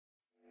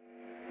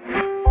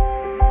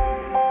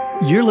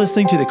You're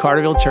listening to the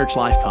Carterville Church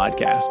Life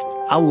Podcast.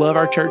 I love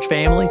our church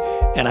family,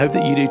 and I hope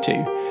that you do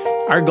too.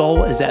 Our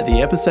goal is that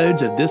the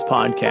episodes of this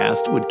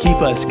podcast would keep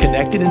us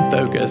connected and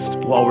focused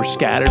while we're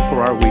scattered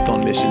for our week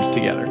on missions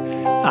together.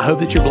 I hope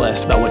that you're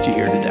blessed by what you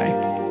hear today.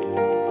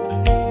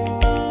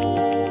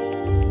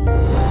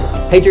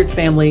 Hey, church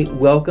family,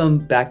 welcome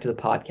back to the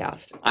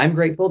podcast. I'm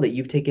grateful that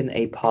you've taken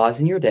a pause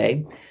in your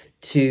day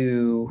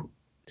to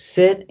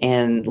sit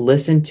and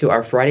listen to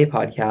our Friday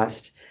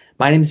podcast.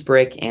 My name is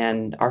Brick,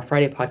 and our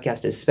Friday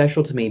podcast is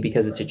special to me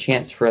because it's a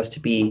chance for us to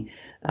be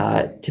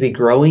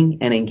growing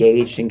and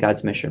engaged in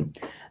God's mission.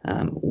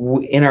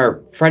 In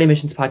our Friday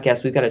Missions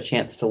podcast, we've got a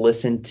chance to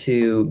listen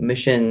to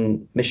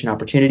mission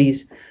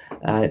opportunities,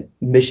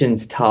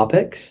 missions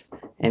topics,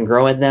 and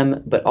grow in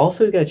them, but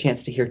also we've got a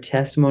chance to hear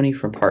testimony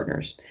from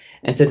partners.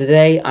 And so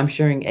today I'm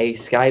sharing a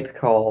Skype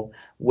call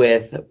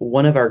with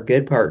one of our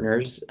good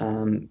partners,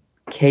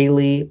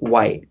 Kaylee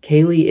White.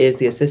 Kaylee is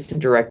the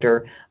Assistant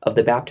Director of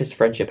the Baptist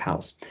Friendship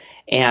House.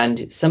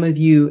 And some of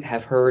you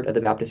have heard of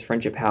the Baptist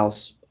Friendship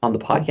House on the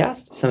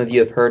podcast. Some of you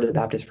have heard of the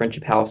Baptist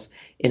Friendship House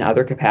in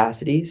other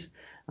capacities.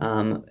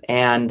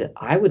 And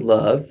I would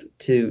love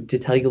to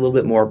tell you a little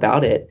bit more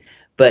about it.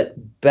 But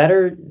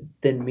better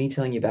than me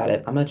telling you about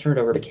it, I'm going to turn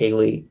it over to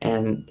Kaylee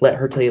and let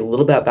her tell you a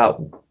little bit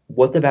about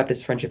what the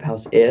Baptist Friendship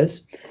House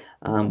is,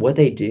 what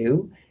they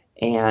do,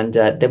 and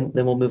then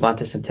we'll move on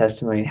to some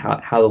testimony and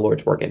how the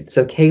Lord's working.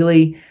 So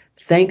Kaylee,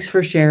 thanks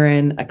for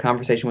sharing a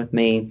conversation with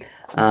me.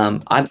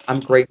 I'm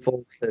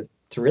grateful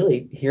to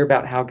really hear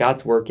about how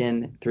God's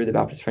working through the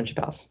Baptist Friendship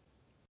House.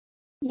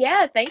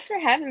 Yeah, thanks for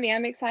having me.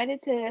 I'm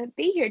excited to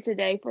be here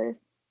today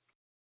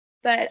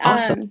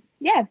Awesome.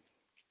 Yeah.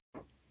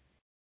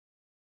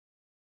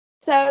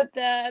 So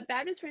the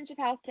Baptist Friendship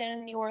House down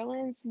in New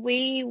Orleans,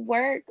 we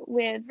work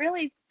with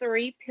really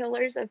three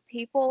pillars of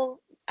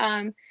people.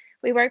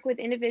 We work with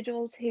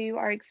individuals who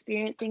are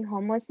experiencing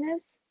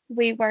homelessness.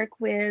 We work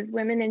with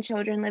women and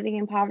children living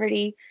in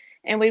poverty,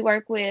 and we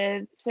work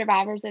with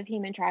survivors of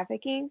human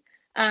trafficking.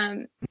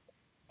 And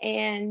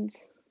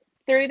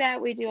through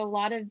that, we do a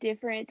lot of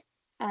different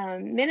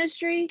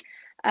ministry.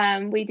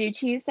 We do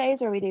Tuesdays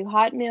where we do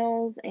hot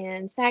meals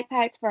and snack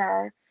packs for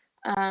our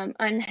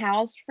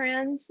unhoused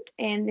friends.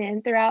 And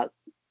then throughout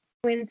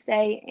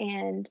Wednesday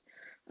and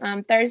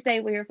Thursday,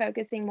 we are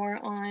focusing more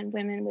on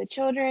women with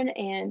children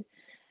and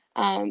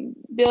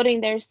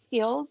building their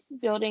skills,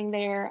 building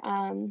their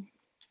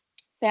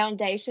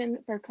foundation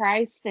for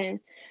Christ, and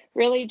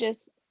really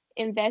just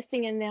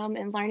investing in them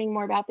and learning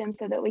more about them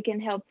so that we can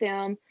help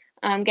them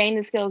gain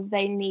the skills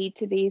they need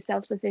to be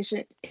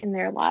self-sufficient in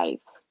their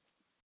lives.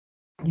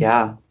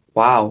 Yeah.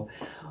 Wow.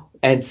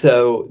 And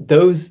so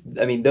those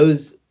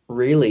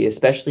really,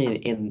 especially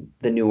in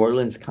the New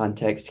Orleans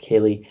context,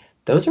 Kaylee,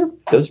 those are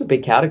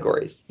big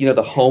categories. You know,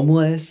 the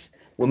homeless,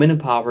 women in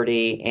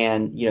poverty,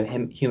 and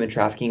human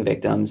trafficking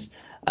victims.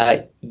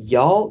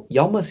 Y'all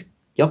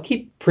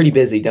keep pretty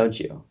busy, don't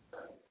you?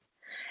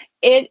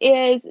 It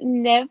is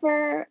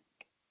never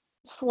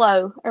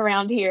slow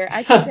around here.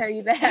 I can tell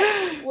you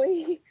that.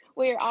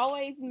 We're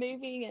always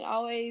moving and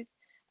always.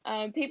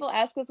 People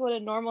ask us what a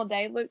normal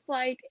day looks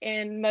like,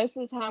 and most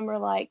of the time we're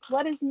like,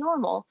 "What is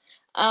normal?"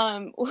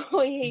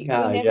 We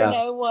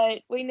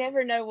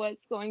never know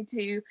what's going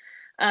to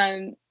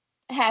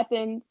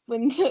happen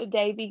when the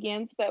day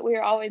begins, but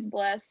we're always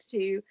blessed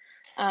to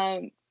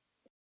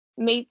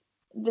meet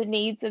the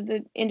needs of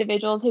the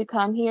individuals who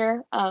come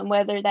here,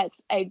 whether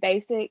that's a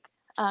basic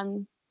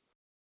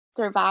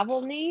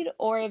survival need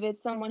or if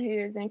it's someone who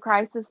is in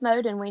crisis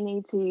mode and we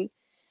need to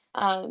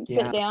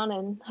sit down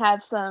and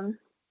have some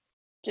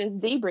just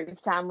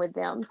debrief time with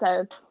them.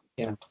 So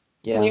yeah,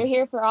 we're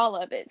here for all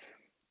of it.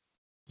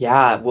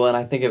 Yeah, well, and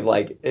I think of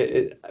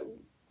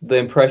the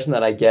impression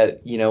that I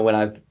get, when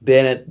I've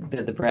been at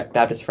the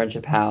Baptist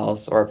Friendship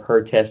House or I've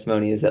heard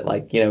testimony is that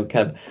kind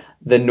of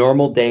the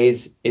normal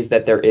days is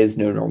that there is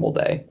no normal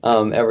day.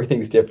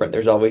 Everything's different.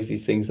 There's always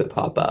these things that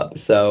pop up.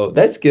 So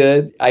that's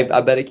good. I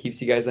bet it keeps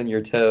you guys on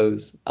your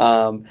toes.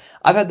 I've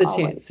had the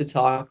chance to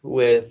talk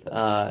with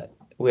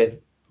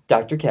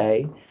Dr.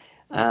 K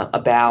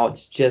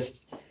about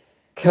just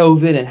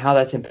COVID and how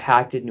that's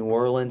impacted New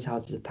Orleans, how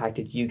it's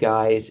impacted you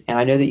guys. And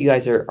I know that you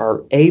guys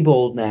are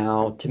able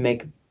now to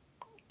make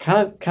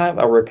kind of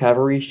a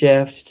recovery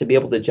shift to be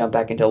able to jump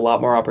back into a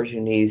lot more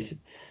opportunities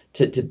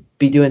to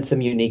be doing some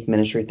unique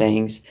ministry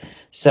things.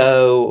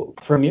 So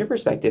from your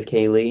perspective,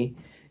 Kaylee,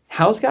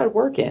 how's God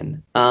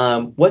working?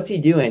 What's he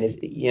doing? Is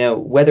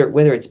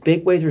whether it's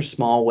big ways or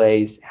small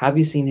ways, have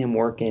you seen him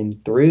working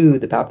through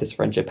the Baptist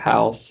Friendship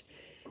House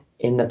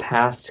in the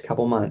past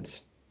couple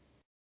months?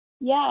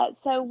 Yeah,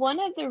 so one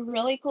of the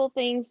really cool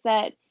things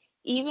that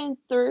even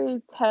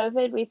through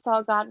COVID we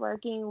saw God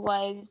working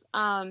was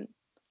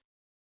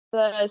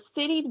the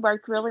city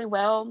worked really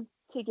well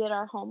to get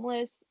our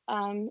homeless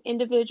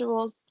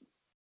individuals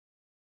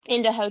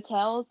into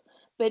hotels,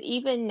 but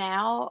even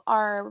now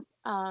our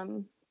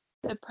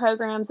the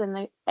programs and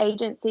the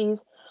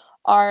agencies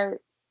are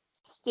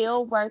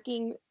still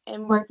working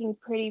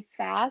pretty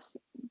fast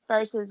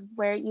versus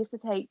where it used to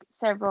take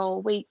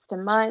several weeks to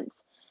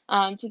months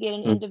to get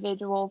an Mm.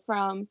 individual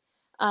from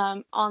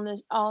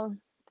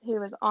who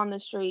was on the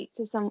street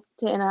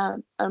in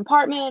an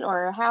apartment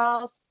or a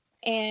house.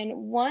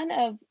 And one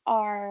of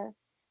our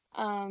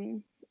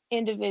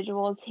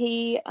individuals,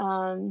 he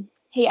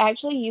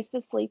actually used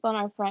to sleep on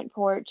our front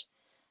porch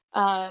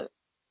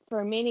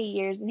for many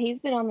years, and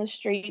he's been on the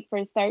street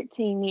for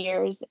 13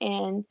 years.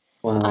 And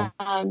Wow.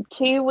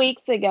 2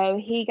 weeks ago,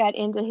 he got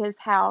into his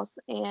house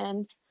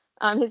and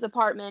his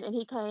apartment, and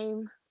he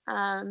came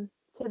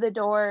to the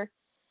door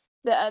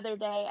the other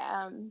day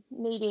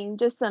needing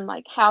just some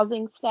like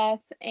housing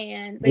stuff,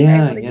 and we were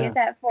Yeah, able to yeah. get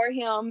that for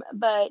him.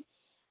 But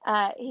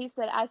he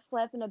said, I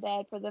slept in a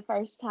bed for the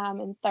first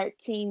time in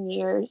 13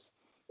 years.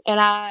 And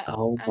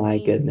Oh I my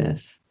mean,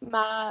 goodness.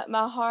 my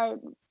heart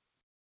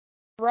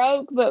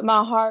broke, but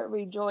my heart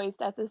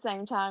rejoiced at the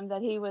same time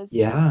that he was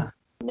Yeah.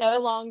 no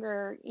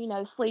longer,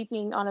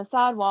 sleeping on a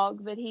sidewalk,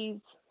 but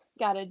he's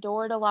got a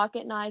door to lock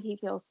at night. He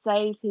feels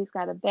safe. He's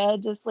got a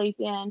bed to sleep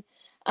in.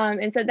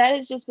 And so that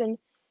has just been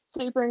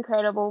super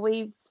incredible.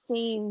 We've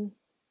seen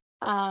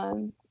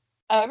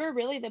over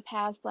really the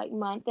past like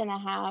month and a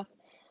half,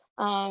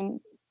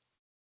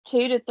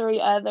 2 to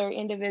 3 other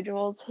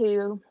individuals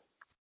who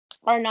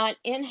are not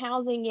in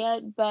housing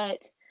yet,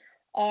 but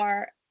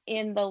are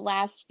in the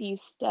last few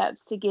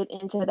steps to get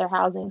into their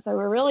housing. So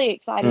we're really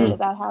excited Mm.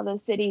 about how the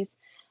city's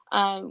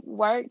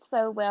worked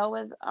so well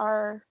with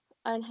our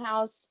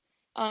unhoused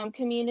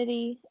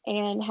community,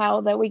 and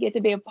how that we get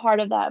to be a part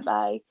of that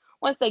by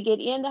once they get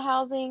into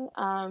housing,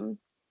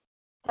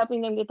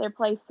 helping them get their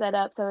place set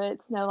up so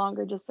it's no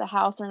longer just a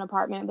house or an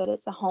apartment, but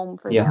it's a home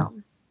for Yeah.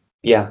 them.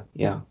 Yeah.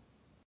 Yeah.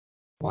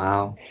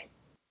 Wow.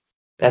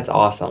 That's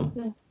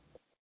awesome.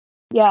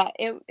 Yeah,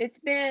 it's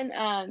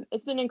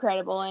been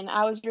incredible, and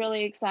I was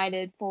really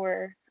excited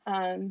for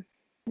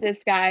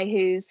this guy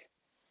he's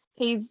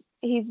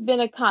been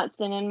a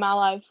constant in my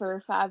life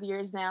for 5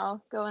 years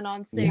now, going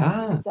on 6. And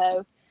Yeah.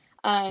 so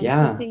to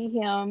Yeah. see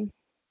him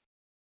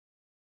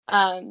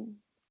um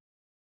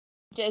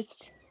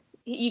just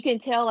you can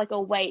tell like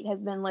a weight has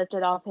been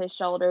lifted off his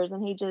shoulders,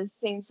 and he just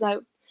seems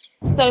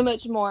so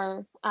much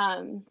more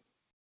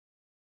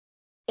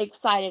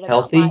excited about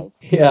Healthy? life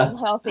Yeah. and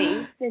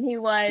healthy than he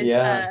was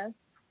Yeah.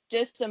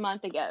 just a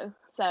month ago.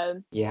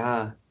 So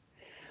Yeah.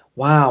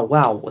 Wow.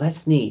 Wow. Well,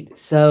 that's neat.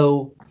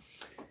 So,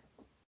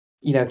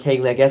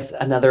 Kaylee, I guess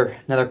another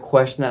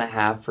question that I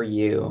have for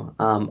you.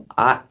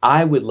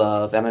 I would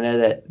love, and I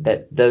know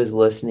that those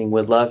listening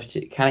would love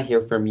to kind of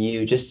hear from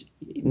you, just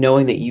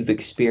knowing that you've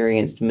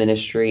experienced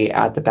ministry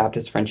at the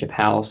Baptist Friendship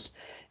House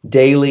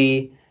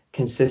daily,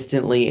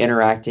 consistently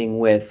interacting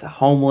with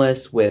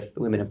homeless, with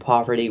women in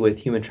poverty, with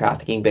human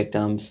trafficking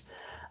victims.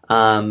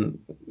 Um,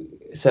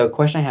 so a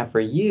question I have for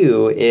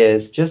you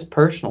is just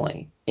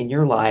personally in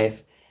your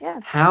life, yeah.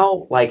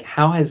 how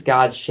has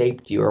God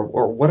shaped you,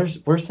 or what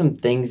are some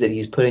things that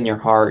He's put in your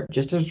heart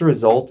just as a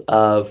result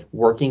of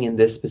working in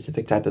this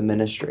specific type of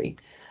ministry?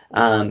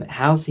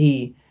 How's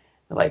He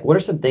what are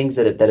some things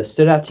that have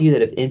stood out to you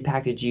that have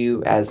impacted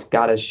you as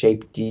God has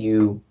shaped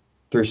you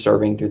through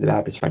serving through the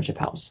Baptist Friendship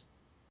House?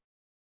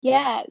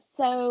 Yeah,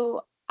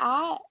 so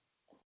I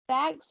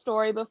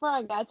backstory before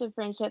I got to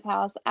Friendship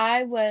House,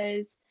 I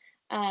was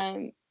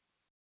um,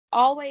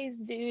 always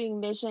doing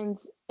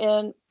missions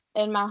in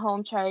my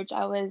home church.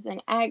 I was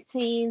an ACT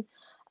teen.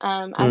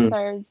 I Mm,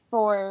 served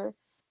for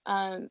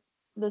um,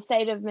 the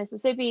state of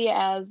Mississippi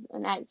as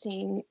an ACT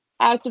teen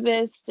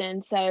activist,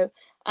 and so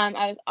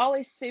I was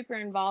always super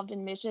involved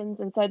in missions,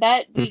 and so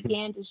that mhm.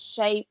 began to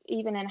shape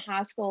even in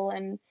high school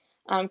and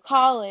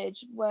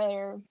college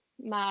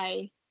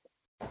my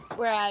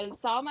where I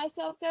saw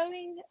myself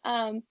going.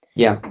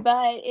 Yeah.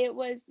 But it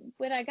was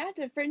when I got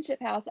to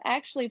Friendship House,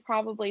 actually,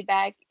 probably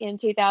back in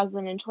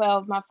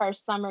 2012, my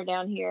first summer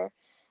down here.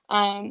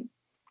 Um,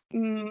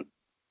 mm,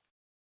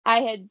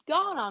 I had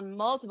gone on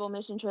multiple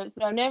mission trips,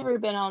 but I've never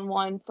been on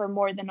one for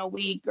more than a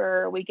week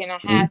or a week and a Mm,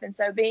 half. And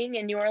so being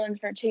in New Orleans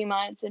for 2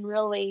 months and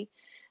really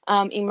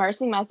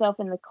immersing myself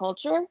in the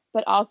culture,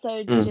 but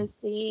also mm, just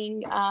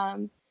seeing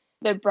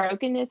the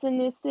brokenness in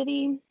this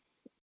city,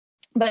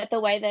 but the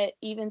way that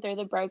even through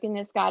the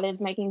brokenness, God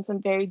is making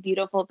some very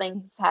beautiful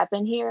things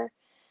happen here.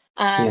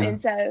 yeah.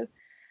 And so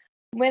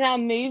when I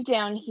moved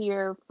down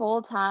here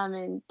full time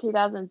in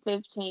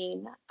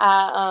 2015,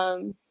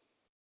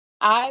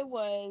 I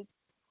was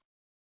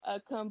a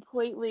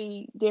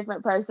completely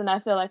different person. I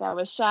feel like I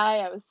was shy,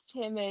 I was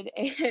timid,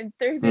 and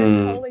through this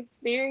Mm, whole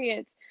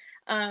experience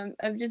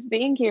of just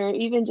being here,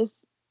 even just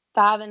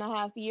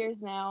 5.5 years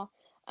now,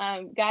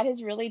 God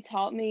has really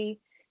taught me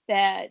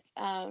that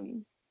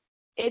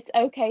it's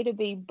okay to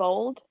be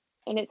bold,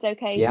 and it's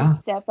okay to yeah.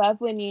 step up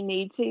when you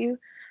need to,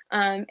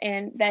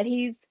 and that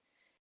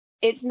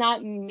it's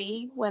not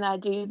me when I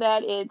do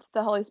that, it's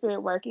the Holy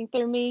Spirit working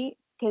through me,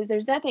 because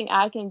there's nothing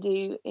I can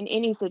do in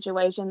any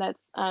situation that's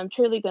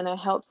truly going to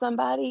help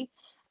somebody.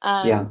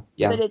 Yeah. But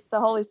Yeah. it's the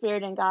Holy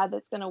Spirit and God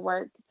that's going to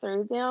work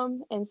through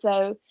them. And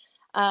so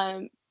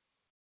um,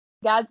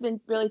 God's been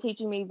really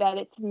teaching me that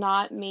it's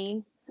not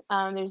me.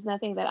 There's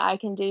nothing that I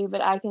can do,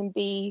 but I can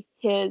be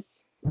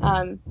His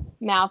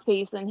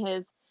mouthpiece and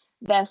His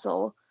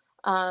vessel.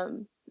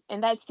 And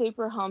that's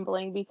super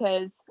humbling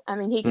because, I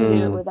mean, he can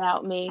do it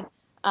without me.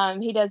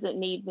 He doesn't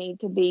need me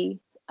to be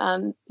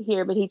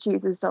here, but he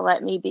chooses to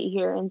let me be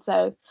here. And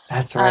so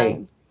That's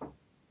right.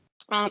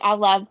 I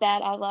love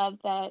that. I love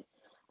that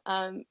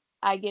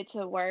I get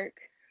to work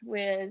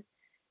with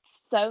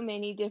so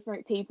many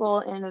different people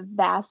in a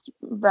vast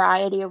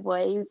variety of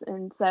ways.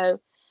 And so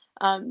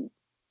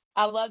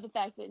I love the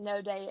fact that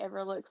no day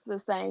ever looks the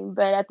same,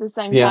 but at the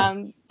same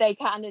time, they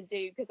kind of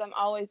do, because I'm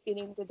always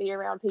getting to be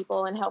around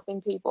people and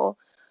helping people.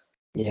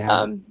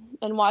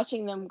 And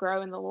watching them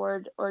grow in the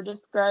Lord, or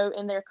just grow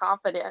in their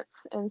confidence.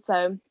 And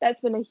so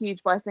that's been a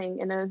huge blessing.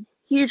 In a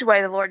huge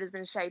way, the Lord has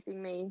been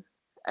shaping me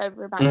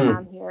over my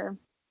time here.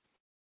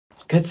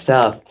 Good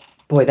stuff.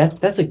 Boy,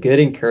 that's a good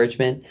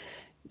encouragement.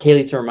 Kaylee,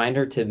 it's a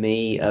reminder to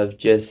me of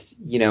just,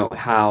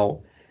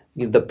 how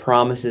the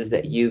promises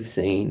that you've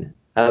seen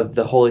of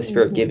the Holy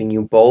Spirit giving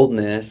you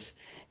boldness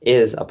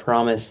is a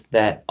promise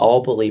that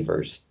all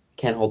believers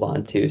can hold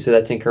on to. So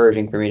that's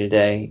encouraging for me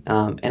today.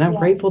 And I'm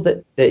grateful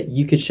that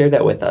you could share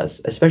that with us,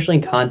 especially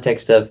in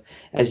context of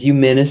as you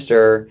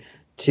minister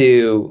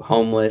to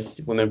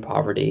homeless, women in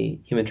poverty,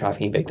 human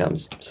trafficking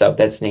victims. So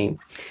that's neat.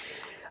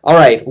 All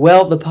right.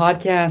 Well, the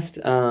podcast,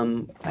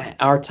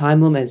 our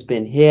time limit has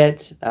been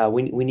hit.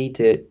 We need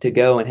to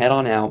go and head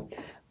on out.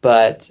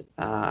 But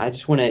I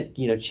just want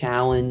to,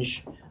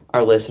 challenge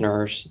our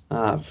listeners,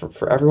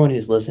 for everyone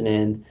who's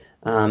listening,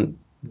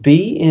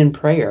 be in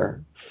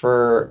prayer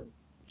for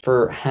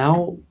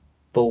how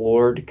the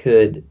Lord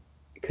could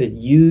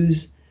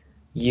use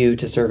you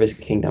to serve His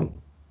kingdom,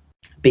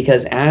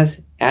 because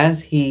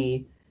as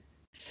He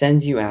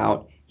sends you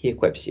out, He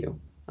equips you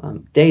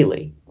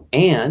daily.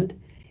 And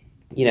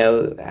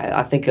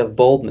I think of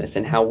boldness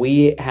and how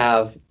we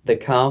have the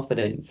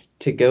confidence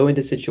to go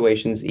into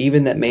situations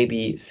even that may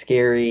be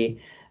scary,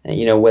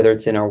 whether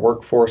it's in our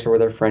workforce or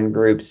with our friend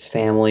groups,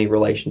 family,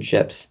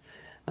 relationships.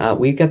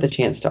 We've got the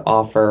chance to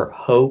offer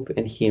hope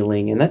and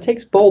healing, and that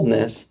takes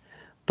boldness.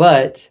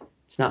 But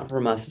it's not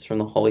from us, it's from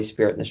the Holy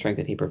Spirit and the strength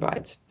that He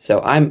provides.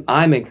 So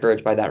I'm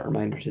encouraged by that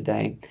reminder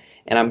today.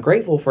 And I'm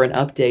grateful for an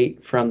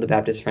update from the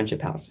Baptist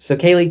Friendship House. So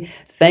Kaylee,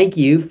 thank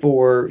you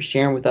for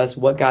sharing with us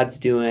what God's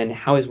doing,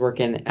 how He's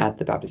working at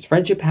the Baptist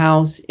Friendship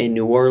House in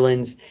New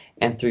Orleans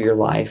and through your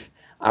life.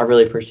 I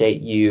really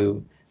appreciate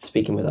you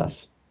speaking with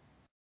us.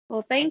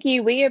 Well, thank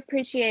you. We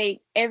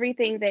appreciate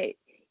everything that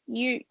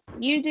you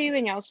do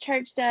and y'all's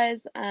church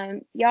does.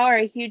 Y'all are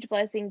a huge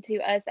blessing to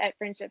us at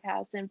Friendship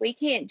House, and we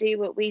can't do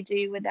what we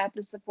do without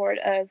the support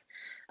of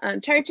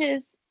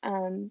churches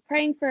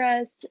praying for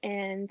us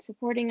and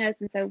supporting us.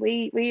 And so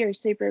we are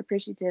super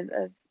appreciative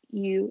of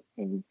you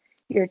and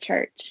your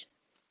church.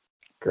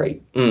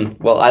 Great.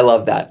 Well, I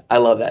love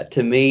that.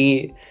 To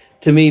me,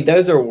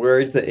 those are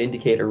words that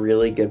indicate a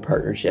really good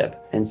partnership.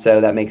 And so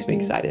that makes me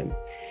excited.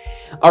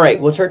 All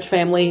right. Well, church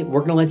family,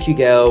 we're going to let you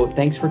go.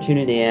 Thanks for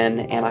tuning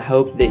in. And I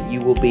hope that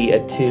you will be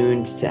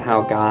attuned to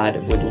how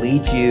God would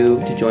lead you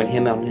to join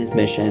Him on His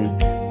mission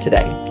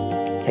today.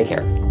 Take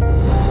care.